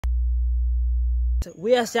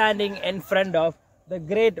We are standing in front of the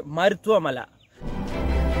great Maruthwamala.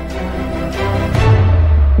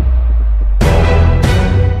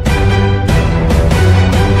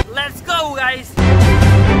 Let's go, guys!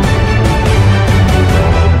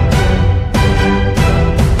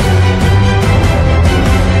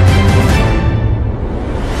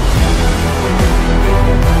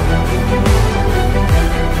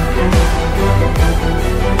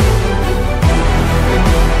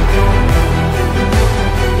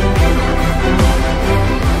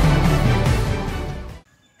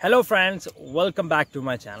 Hello friends, welcome back to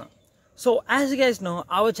my channel. So as you guys know,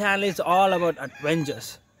 our channel is all about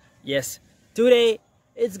adventures. Yes, today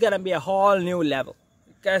it's gonna be a whole new level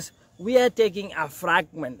because we are taking a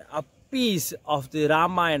fragment, a piece of the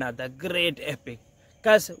Ramayana, the great epic,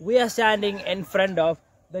 because we are standing in front of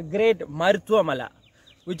the great Maruthwamala,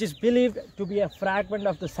 which is believed to be a fragment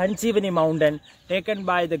of the Sanjeevani mountain taken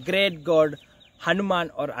by the great god Hanuman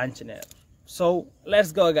or Anjaneya. So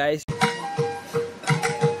let's go, guys.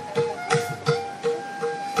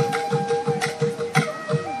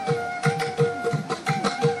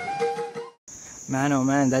 Man, oh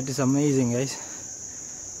man, that is amazing, guys.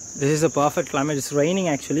 This is a perfect climate. It's raining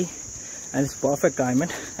actually, and it's perfect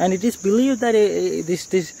climate. And it is believed that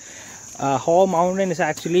this whole mountain is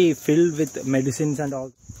actually filled with medicines and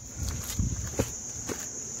all.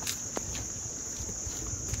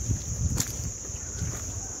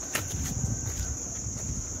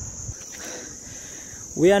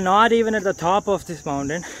 We are not even at the top of this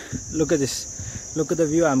mountain. Look at this. Look at the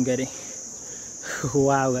view I'm getting.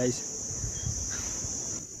 Wow, guys.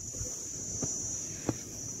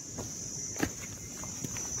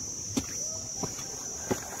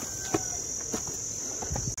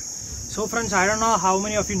 So friends, I don't know how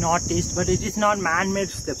many of you noticed, but it is not man-made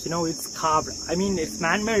steps, you know, it's carved. I mean, it's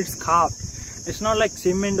man-made, it's carved. It's not like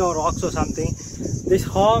cement or rocks or something. This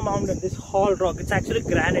whole mountain, this whole rock, it's actually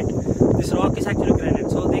granite. This rock is actually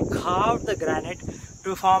granite. So they carved the granite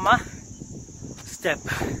to form a step.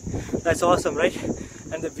 That's awesome, right?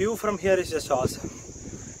 And the view from here is just awesome.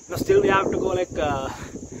 Now still we have to go like a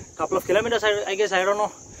couple of kilometers, I guess, I don't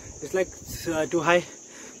know. It's like too high.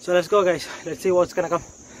 So let's go, guys. Let's see what's gonna come.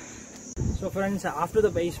 So friends, after the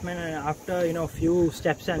basement and after, you know, few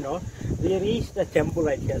steps and all, we reached the temple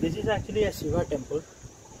right here. This is actually a Shiva temple,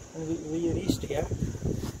 and we reached here,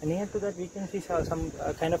 and near to that we can see some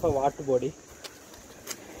kind of a water body.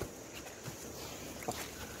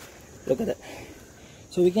 Look at that.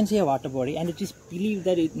 So we can see a water body, and it is believed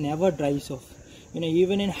that it never dries off. You know,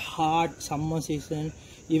 even in hot summer season,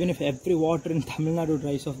 even if every water in Tamil Nadu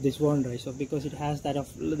dries off, this won't dry off because it has that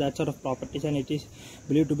sort of properties, and it is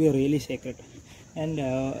believed to be really sacred. And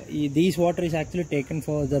these water is actually taken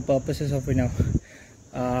for the purposes of, you know,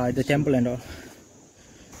 the temple and all.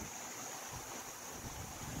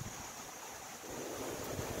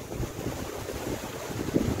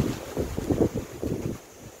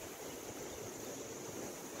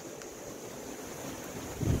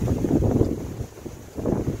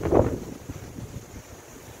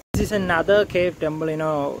 This is another cave temple, you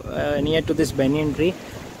know, near to this banyan tree,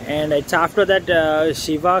 and it's after that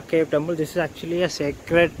Shiva cave temple. This is actually a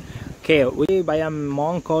sacred cave by a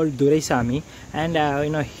monk called Duraisamy, and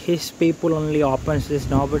you know, his people only opens this.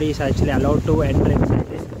 Nobody is actually allowed to enter inside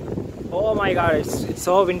this. Oh my god, it's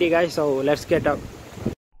so windy, guys, so let's get up.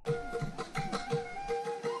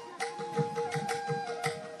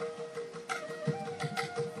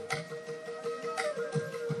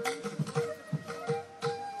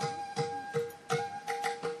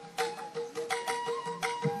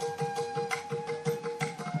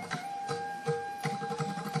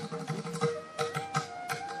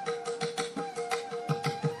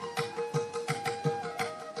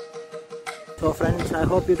 So friends, I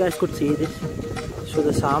hope you guys could see this. So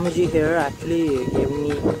the Swamiji here actually gave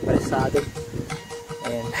me prasadam,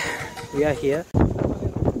 and we are here.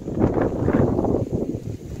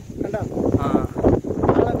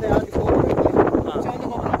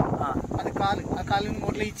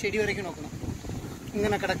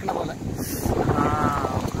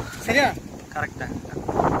 Correct.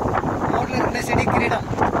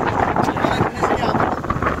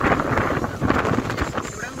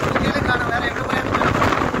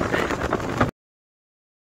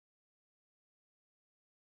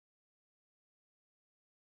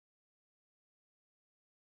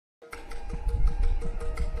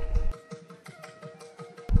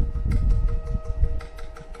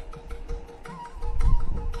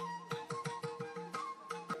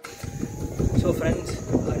 So friends,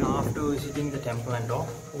 after visiting the temple and all,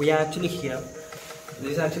 we are actually here.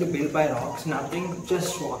 This is actually built by rocks, nothing,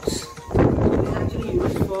 just rocks. It is actually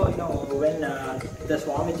used for, when the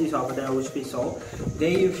Swamijis over there, which we saw,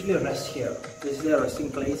 they usually rest here. This is their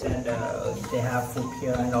resting place, and they have food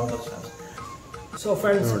here and all those stuff. So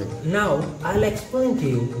friends, now I'll explain to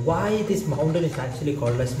you why this mountain is actually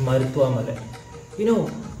called as Maruthwamalai. You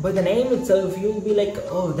know, by the name itself, you'll be like,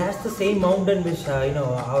 oh, that's the same mountain which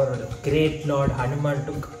our great Lord Hanuman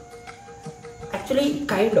took. Actually,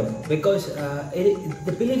 kind of, because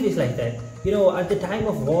the belief is like that. You know, at the time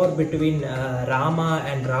of war between Rama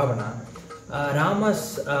and Ravana,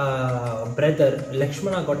 Rama's brother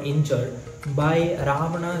Lakshmana got injured by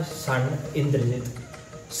Ravana's son Indrajit.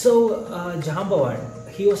 So Jambavan,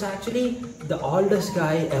 he was actually the oldest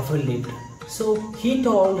guy ever lived. So he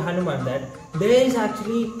told Hanuman that there is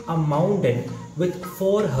actually a mountain with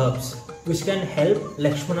 4 herbs which can help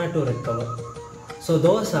Lakshmana to recover. So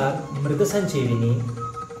those are Mrida Sanjeevani,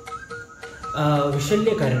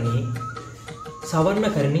 Vishalyakarni,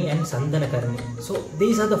 Savarnakarni and Sandanakarni. So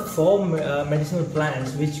these are the 4 medicinal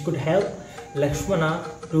plants which could help Lakshmana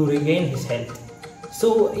to regain his health.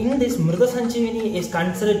 So in this, Mrida Sanjeevani is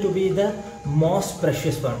considered to be the most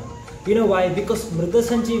precious one. You know why? Because Mrida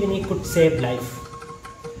Sanjeevani could save life,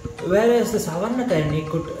 whereas the Savarnakarni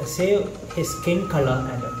could save his skin color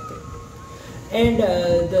and everything. And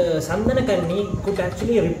the Sandanakarni could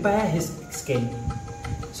actually repair his skin.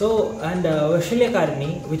 So, and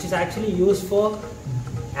Vishalyakarni, which is actually used for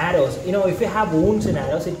arrows. You know, if you have wounds in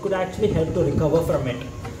arrows, it could actually help to recover from it.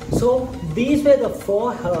 So these were the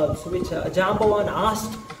 4 herbs which Jambavan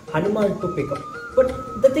asked Hanuman to pick up.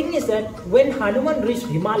 But the thing is that when Hanuman reached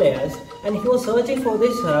Himalayas and he was searching for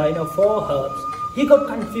this 4 herbs, he got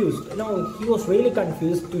confused. You know, he was really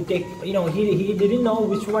confused to take. You know, he didn't know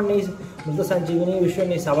which one is Mrida Sanjeevani, which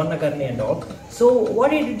one is Savarnakarni and all. So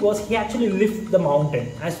what he did was he actually lifted the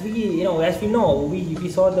mountain. As we know, we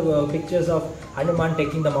saw the pictures of Hanuman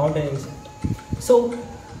taking the mountain inside. So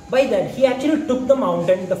by that, he actually took the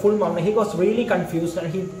mountain, the full mountain. He was really confused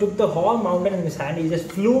and he took the whole mountain in his hand. He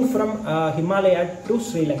just flew from Himalaya to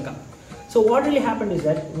Sri Lanka. So what really happened is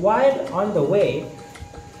that while on the way,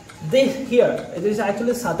 this is actually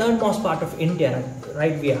the southernmost part of India,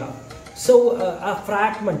 right? We have. So a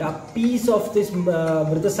fragment, a piece of this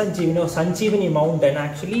Mrida Sanjeevani or Sanjeevani mountain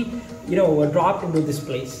actually, dropped into this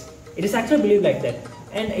place. It is actually believed like that.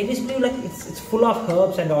 And it is believed like it's full of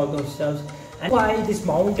herbs and all those stuff. And why this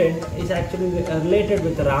mountain is actually related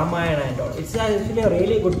with Ramayana and all. It's actually a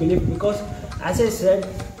really good belief because, as I said,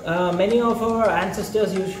 many of our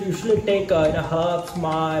ancestors usually take herbs,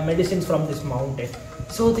 medicines from this mountain.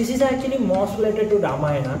 So this is actually most related to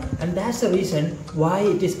Ramayana, and that's the reason why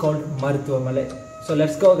it is called Maruthwamalai. So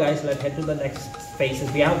let's go, guys. Let's head to the next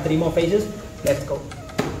phases. We have 3 more phases. Let's go.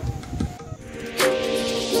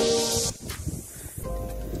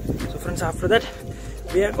 So friends, after that,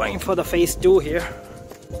 we are going for the phase 2 here.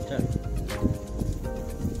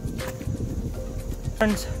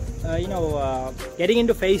 Friends, getting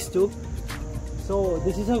into phase 2. So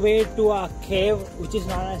this is a way to a cave which is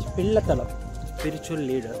known as Pillathalam, spiritual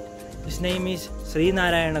leader. His name is Sri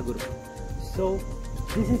Narayana Guru. So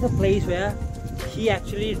this is a place where he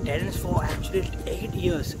actually tends for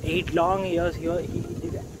 8 long years here. He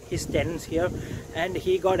did his tenants here, and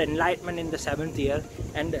he got enlightenment in the 7th year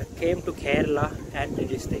and came to Kerala and did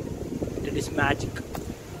his thing, did his magic.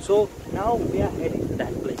 So now we are heading to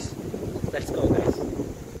that place. Let's go, guys.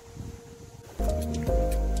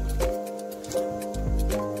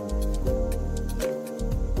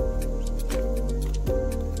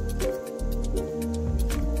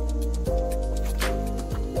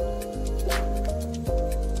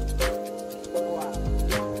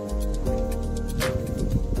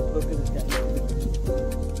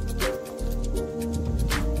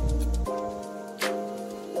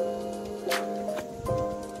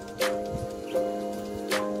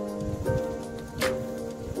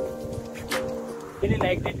 Really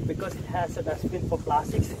liked it because it has a dustbin for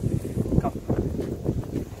plastics. Come.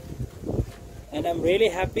 And I'm really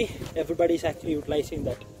happy everybody is actually utilizing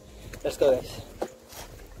that. Let's go, guys.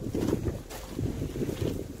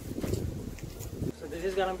 So this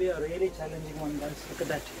is gonna be a really challenging one, guys. Look at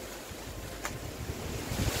that.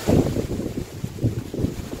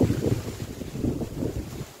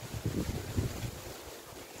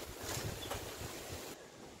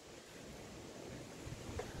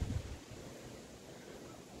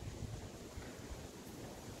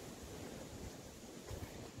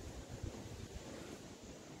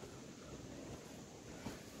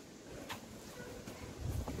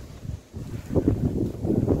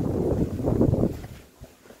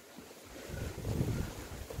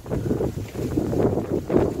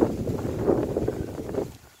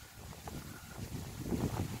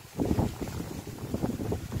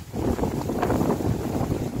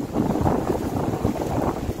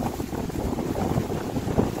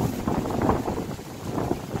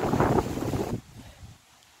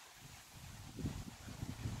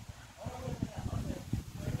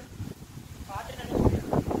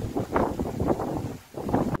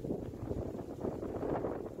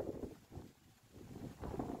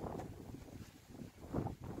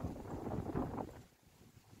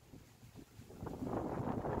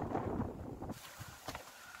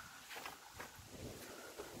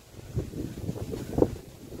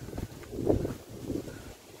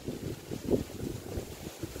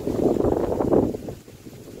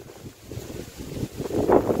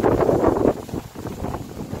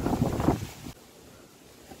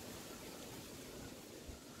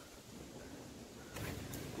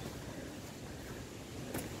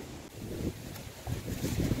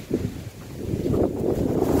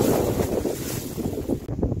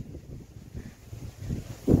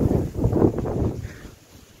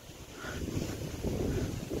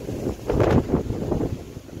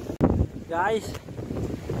 Guys,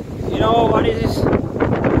 you know what is this?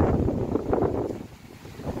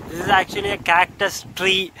 This is actually a cactus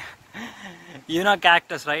tree. You know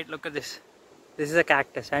cactus, right? Look at this. This is a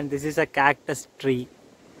cactus and this is a cactus tree.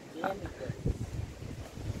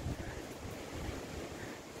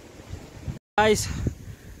 Guys,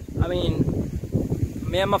 I mean,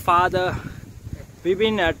 me and my father, we've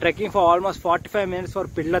been trekking for almost 45 minutes for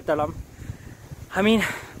Pillatalam. I mean,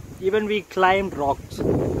 even we climbed rocks.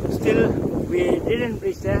 Still, we didn't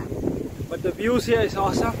reach there. But the views here is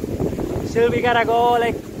awesome. Still, we gotta go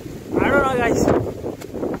like, I don't know guys.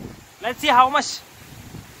 Let's see how much.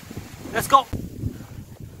 Let's go.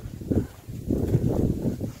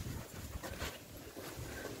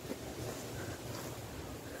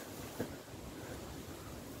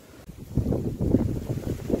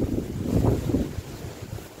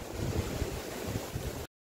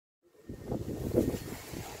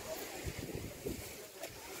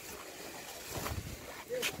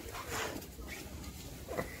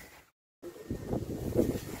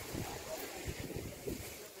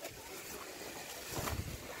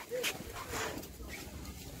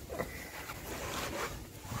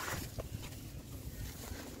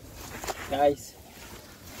 Guys,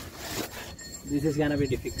 this is gonna be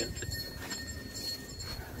difficult.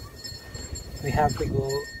 We have to go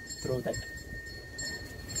through that.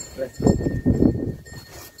 Let's go.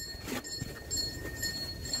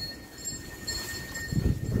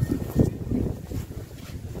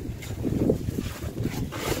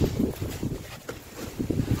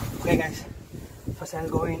 Okay guys, first I'll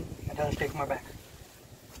go in and I'll take my bag.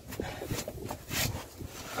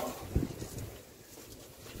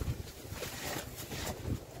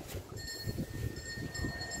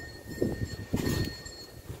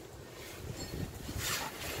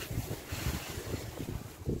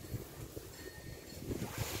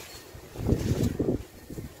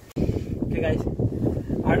 Guys,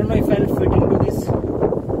 I don't know if I'll fit into this.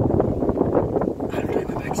 I'll try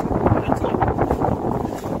my best. Let's go.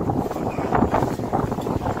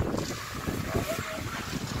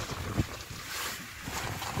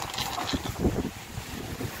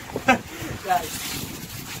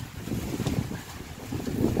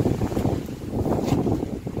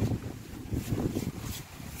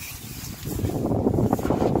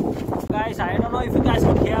 Guys, I don't know if you guys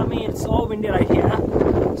can hear me. It's so windy right here.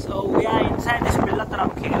 So we are inside this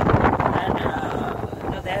Pillataram cave,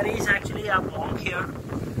 and there is actually a monk here.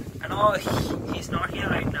 I know he's not here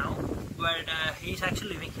right now, but he's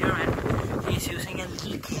actually living here and he's using a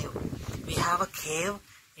little cave. We have a cave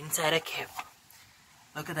inside a cave.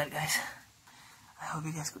 Look at that, guys. I hope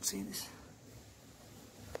you guys could see this.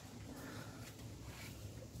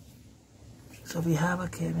 So we have a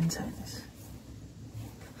cave inside this.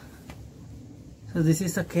 So this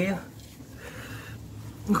is the cave.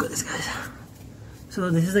 Look at this, guys. So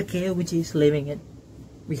this is the cave which he's living in.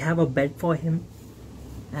 We have a bed for him,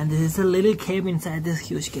 and this is a little cave inside this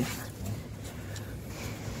huge cave.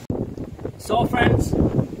 So friends,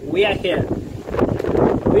 we are here.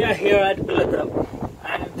 We are here at Pillataram,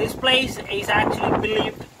 and this place is actually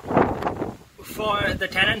believed for the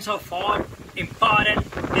tenets of four important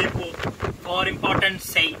people, four important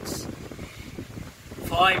saints,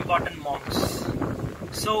 four important monks.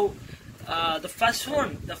 So the first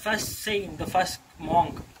saint, the first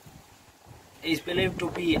monk is believed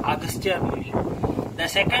to be Agastya Muni. The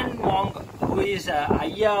second monk, who is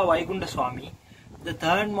Ayya Vaikunta Swami. The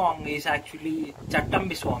third monk is actually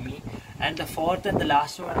Chattambi Swami. And the fourth and the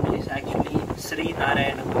last one is actually Sri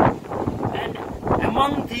Narayana Guru. And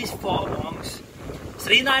among these four monks,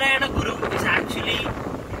 Sri Narayana Guru is actually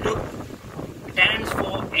took tenets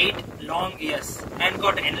for 8 long years and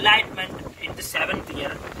got enlightenment in the 7th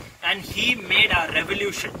year. And he made a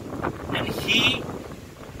revolution, and he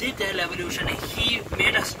did a revolution, and he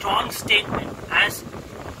made a strong statement as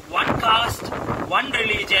one caste, one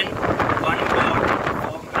religion, one God.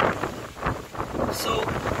 So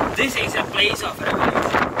this is a place of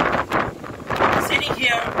revolution. Sitting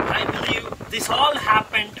here, I believe this all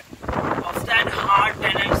happened of that hard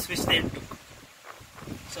tenets which they took.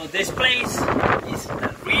 So this place is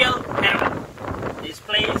the real heaven. This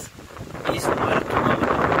place is Maruthwa.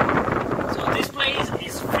 This place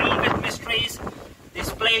is filled with mysteries.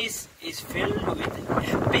 This place is filled with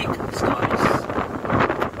epic stories.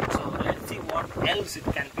 So let's see what else it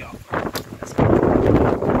can be offered. Let's go.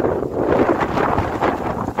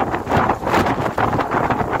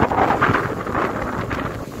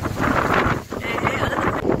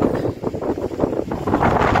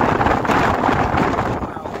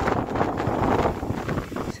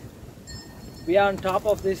 We are on top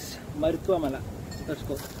of this Maruthwamala. Let's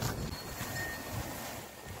go.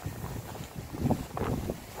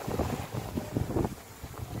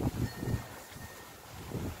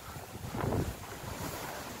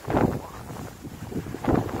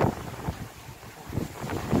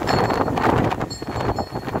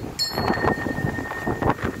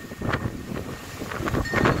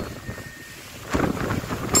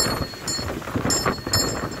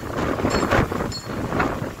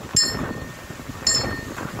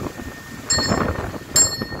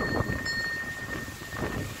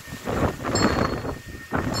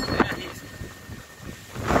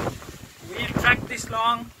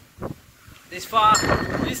 this far,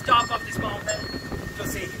 this top of this mountain to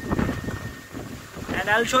see. And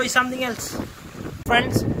I'll show you something else.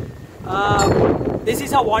 Friends, this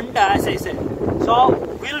is a wonder, as I said. So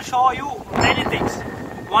we'll show you many things.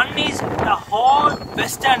 One is the whole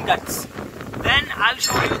Western Ghats. Then I'll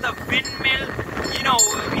show you the windmill. You know,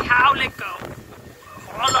 we have like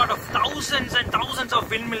a lot of thousands and thousands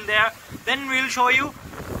of windmill there. Then we'll show you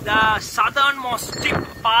the southernmost tip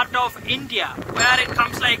part of India, where it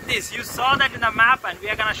comes like this. You saw that in the map, and we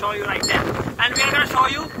are gonna show you right there. And we are gonna show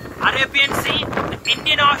you Arabian Sea, the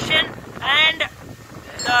Indian Ocean, and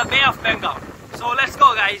the Bay of Bengal. So let's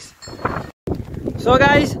go, guys. So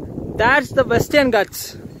guys, that's the Western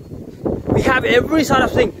Ghats. We have every sort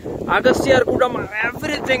of thing. Agastya, Gudam,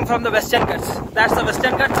 everything from the Western Ghats. That's the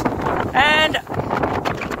Western Ghats. And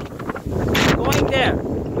going there,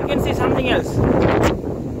 we can see something else.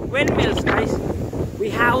 Windmills, guys. We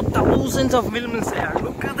have thousands of windmills there.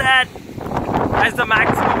 Look at that. That's the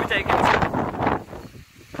maximum which I can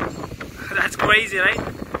see. That's crazy, right?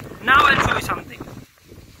 Now I'll show you something.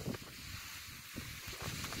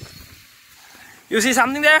 You see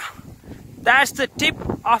something there? That's the tip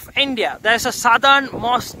of India. That's the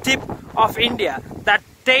southernmost tip of India. That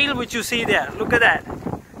tail which you see there. Look at that.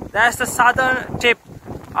 That's the southern tip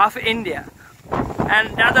of India.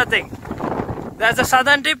 And the other thing. That's the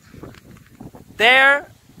southern tip. There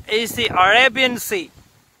is the Arabian Sea.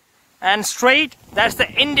 And straight, that's the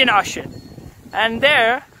Indian Ocean. And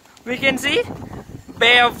there, we can see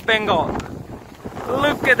Bay of Bengal.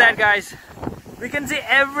 Look at that, guys. We can see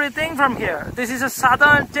everything from here. This is a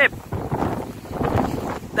southern tip.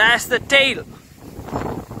 That's the tail.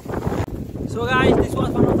 So guys, this was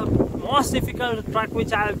one of the most difficult trek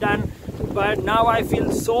which I have done. But now I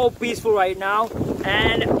feel so peaceful right now.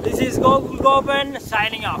 And this is Gopan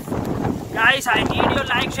signing off. Guys, I need your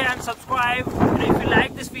like, share and subscribe. And if you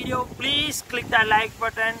like this video, please click that like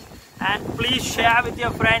button. And please share with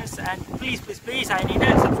your friends. And please, I need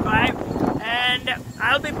a subscribe. And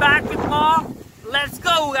I'll be back with more. Let's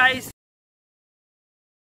go, guys.